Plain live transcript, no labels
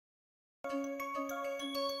Underneath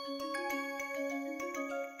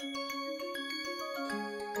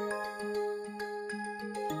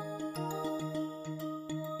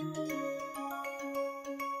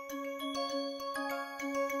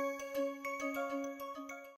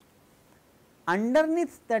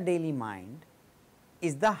the daily mind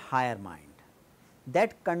is the higher mind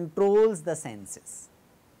that controls the senses.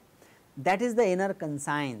 That is the inner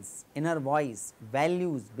conscience, inner voice,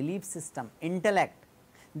 values, belief system, intellect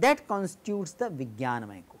that constitutes the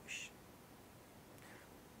Vijnanamaya Kosh.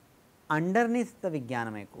 Underneath the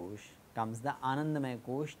Vijnanamaya Kosh comes the Anandamaya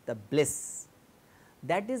Kosh, the bliss.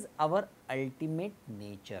 That is our ultimate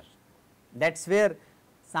nature. That is where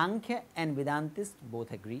Sankhya and Vedantists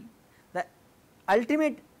both agree. The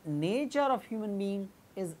ultimate nature of human being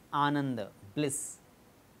is Ananda, bliss.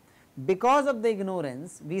 Because of the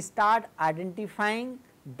ignorance, we start identifying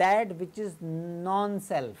that which is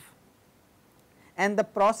non-self, and the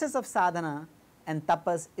process of sadhana and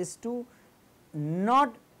tapas is to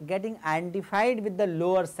not getting identified with the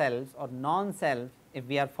lower selves or non-self. If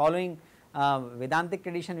we are following Vedantic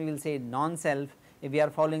tradition, we will say non-self. If we are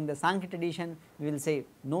following the Sankhya tradition, we will say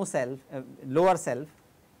no self, lower self.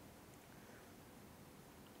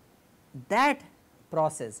 That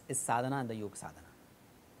process is sadhana and the yoga sadhana.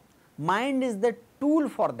 Mind is the tool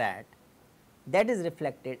for that, that is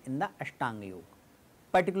reflected in the Ashtanga Yoga,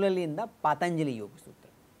 particularly in the Patanjali Yoga Sutra.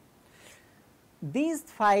 These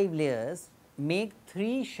 5 layers make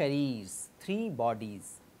 3 shareers, 3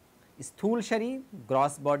 bodies. Sthul Sharir,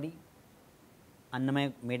 gross body,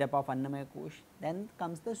 Annamaya, made up of Annamaya Kosh. Then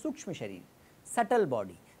comes the Sukshma Sharir, subtle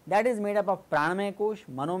body, that is made up of Pranamaya Kosh,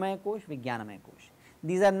 Manomaya Kosh, Vijnanamaya Kosh.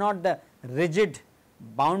 These are not the rigid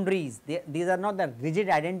boundaries, these are not the rigid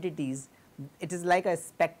identities, it is like a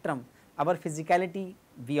spectrum. Our physicality,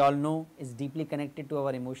 we all know, is deeply connected to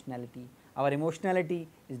our emotionality. Our emotionality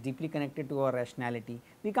is deeply connected to our rationality.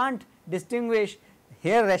 We can't distinguish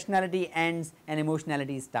here rationality ends and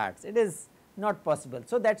emotionality starts, it is not possible.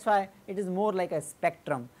 So, that is why it is more like a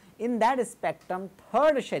spectrum. In that spectrum,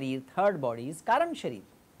 third sharir, third body is Karan Sharir,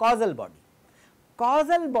 causal body.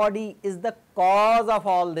 Causal body is the cause of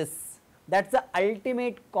all this, that is the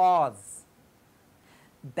ultimate cause,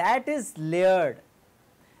 that is layered.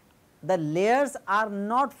 The layers are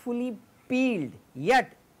not fully peeled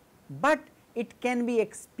yet, but it can be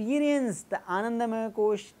experienced. The Anandamaya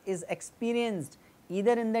Kosh is experienced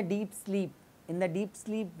either in the deep sleep. In the deep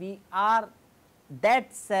sleep, we are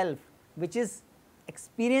that self which is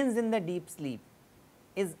experienced in the deep sleep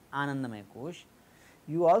is Anandamaya Kosh.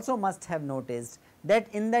 You also must have noticed that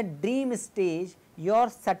in the dream stage, your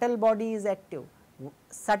subtle body is active.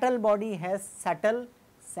 Subtle body has subtle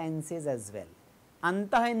senses as well,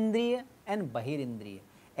 Antahindriya and Bahirindriya.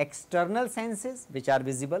 External senses which are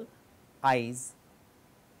visible, eyes,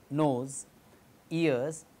 nose,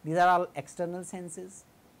 ears, these are all external senses,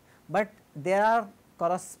 but there are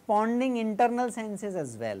corresponding internal senses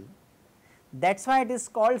as well. That is why it is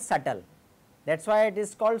called subtle, that is why it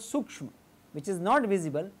is called Sukshma, which is not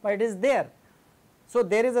visible, but it is there. So,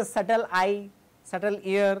 there is a subtle eye, subtle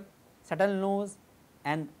ear, subtle nose,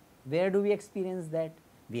 and where do we experience that?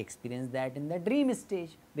 We experience that in the dream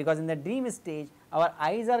stage, because in the dream stage our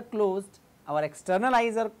eyes are closed, our external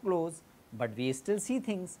eyes are closed, but we still see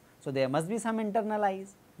things. So, there must be some internal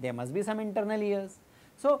eyes, there must be some internal ears.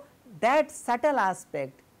 So, that subtle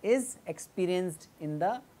aspect is experienced in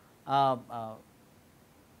the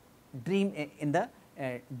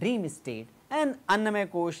dream state, and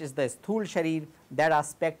Annamaya Kosh is the Sthul Sharir. That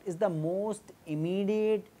aspect is the most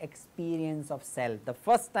immediate experience of self. The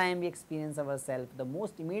first time we experience ourself, the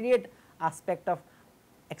most immediate aspect of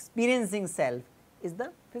experiencing self is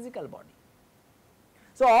the physical body.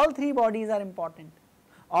 So, all 3 bodies are important.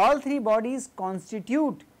 All 3 bodies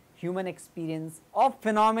constitute human experience of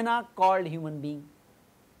phenomena called human being.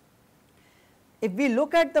 If we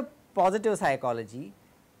look at the positive psychology,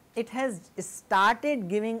 it has started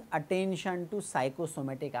giving attention to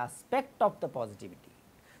psychosomatic aspect of the positivity.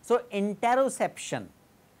 So, interoception,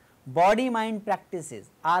 body mind practices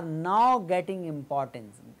are now getting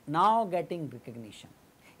importance, now getting recognition.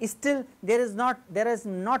 Still there is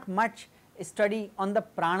not much study on the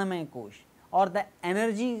Pranamaya Kosh or the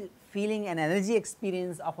energy feeling and energy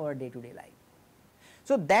experience of our day to day life.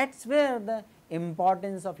 So, that is where the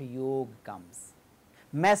importance of yoga comes.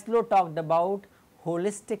 Maslow talked about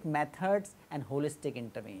holistic methods and holistic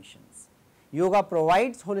interventions. Yoga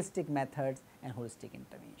provides holistic methods and holistic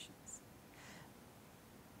interventions.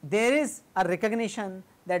 There is a recognition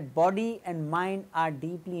that body and mind are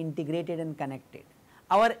deeply integrated and connected.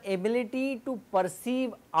 Our ability to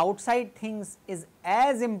perceive outside things is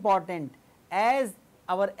as important as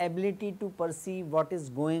our ability to perceive what is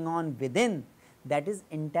going on within, that is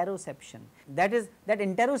interoception. That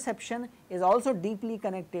interoception is also deeply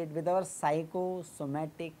connected with our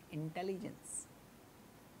psychosomatic intelligence.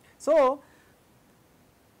 So,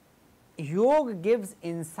 yoga gives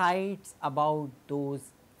insights about those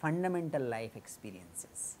fundamental life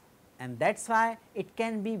experiences, and that is why it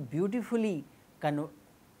can be beautifully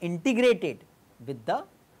integrated with the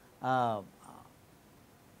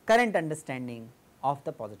current understanding of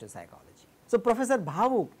the positive psychology. So, Professor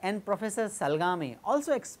Bhavuk and Professor Salgame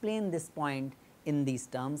also explain this point in these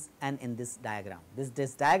terms and in this diagram.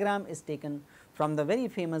 This diagram is taken from the very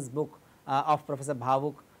famous book of Professor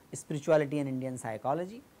Bhavuk, Spirituality and Indian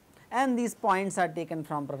Psychology, and these points are taken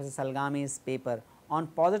from Professor Salgame's paper on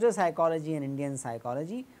positive psychology and Indian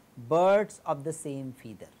psychology, birds of the same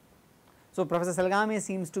feather. So, Professor Salgame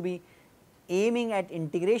seems to be aiming at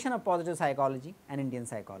integration of positive psychology and Indian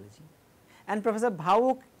psychology, and Professor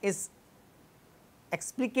Bhavuk is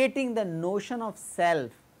explicating the notion of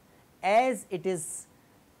self as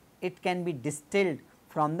it can be distilled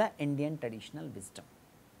from the Indian traditional wisdom.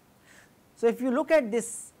 So, if you look at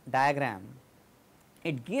this diagram,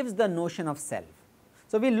 it gives the notion of self.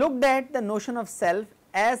 So, we looked at the notion of self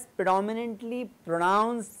as predominantly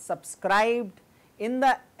pronounced, subscribed in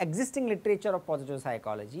the existing literature of positive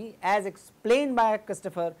psychology as explained by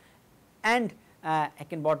Christopher and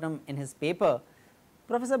Heckenbottom in his paper.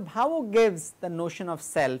 Professor Bhavuk gives the notion of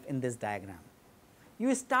self in this diagram.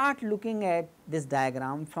 You start looking at this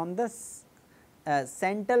diagram from the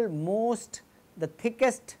central most, the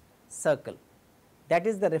thickest circle, that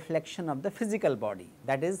is the reflection of the physical body,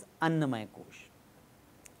 that is Annamaya Kosh.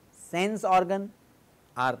 Sense organ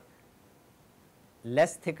are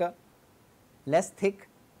less thick,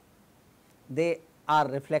 they are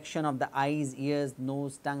reflection of the eyes, ears,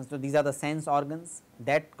 nose, tongue. So, these are the sense organs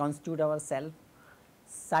that constitute our self.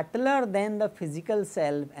 Subtler than the physical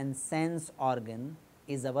self and sense organ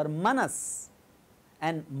is our manas,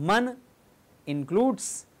 and man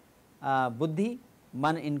includes buddhi,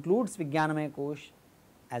 man includes Vijnanamaya Kosh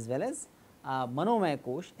as well as Manomaya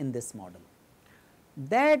Kosh in this model.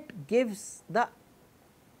 That gives the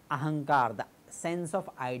ahankar, the sense of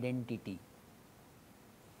identity.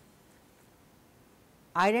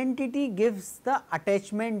 Identity gives the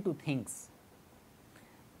attachment to things.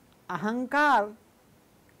 Ahankar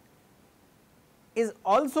is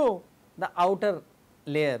also the outer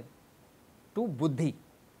layer to buddhi.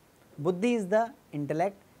 Buddhi is the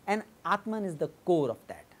intellect and Atman is the core of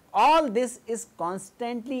that. All this is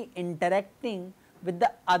constantly interacting with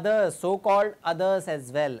the others, so called others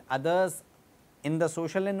as well, others in the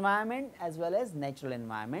social environment as well as natural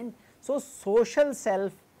environment. So, social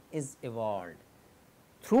self is evolved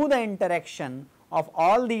through the interaction of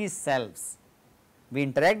all these selves. We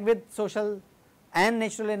interact with social and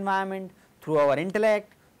natural environment through our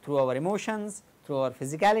intellect, through our emotions, through our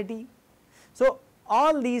physicality. So,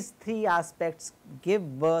 all these three aspects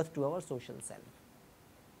give birth to our social self.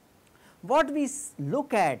 What we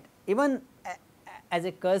look at, even as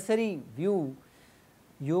a cursory view,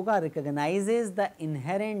 yoga recognizes the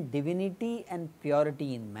inherent divinity and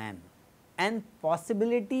purity in man and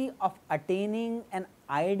possibility of attaining an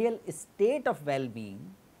ideal state of well-being,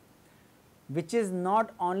 which is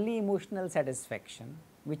not only emotional satisfaction,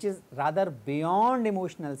 which is rather beyond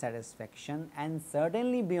emotional satisfaction and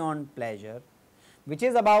certainly beyond pleasure, which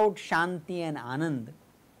is about Shanti and Anand,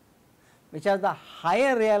 which are the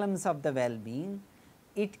higher realms of the well-being.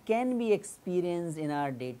 It can be experienced in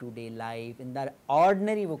our day-to-day life, in the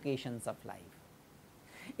ordinary vocations of life.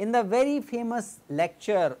 In the very famous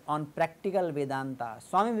lecture on practical Vedanta,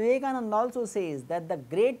 Swami Vivekananda also says that the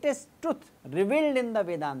greatest truth revealed in the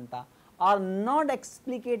Vedanta are not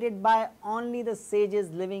explicated by only the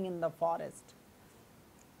sages living in the forest.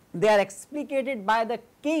 They are explicated by the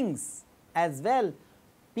kings as well,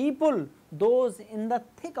 people, those in the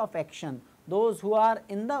thick of action, those who are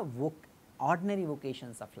in the ordinary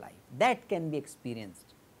vocations of life, that can be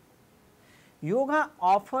experienced. Yoga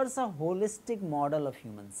offers a holistic model of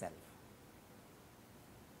human self.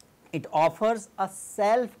 It offers a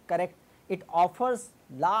self-correct, it offers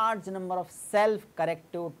large number of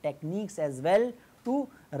self-corrective techniques as well to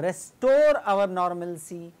restore our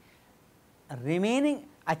normalcy,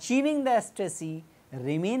 achieving the ecstasy,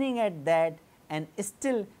 remaining at that and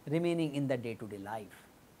still remaining in the day-to-day life.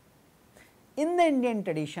 In the Indian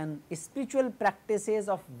tradition, spiritual practices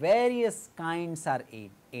of various kinds are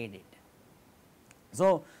aided.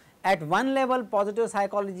 So, at one level positive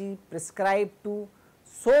psychology prescribed to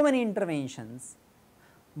so many interventions,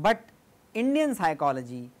 but Indian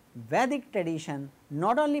psychology, Vedic tradition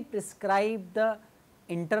not only prescribe the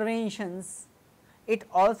interventions, it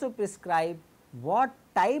also prescribes what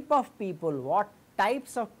type of people, what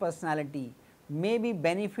types of personality may be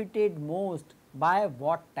benefited most by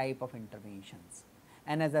what type of interventions.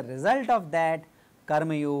 And as a result of that,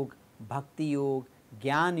 Karma Yoga, Bhakti Yoga,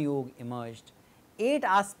 Gyan Yoga emerged. 8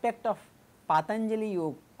 aspects of Patanjali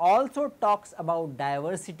Yoga also talks about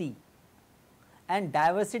diversity and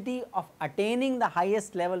diversity of attaining the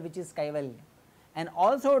highest level, which is Kaivalya, and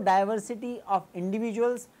also diversity of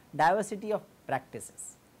individuals, diversity of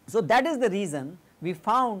practices. So, that is the reason we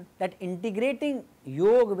found that integrating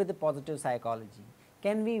yoga with positive psychology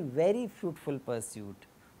can be very fruitful pursuit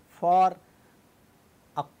for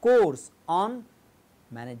a course on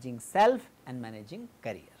managing self and managing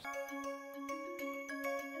career.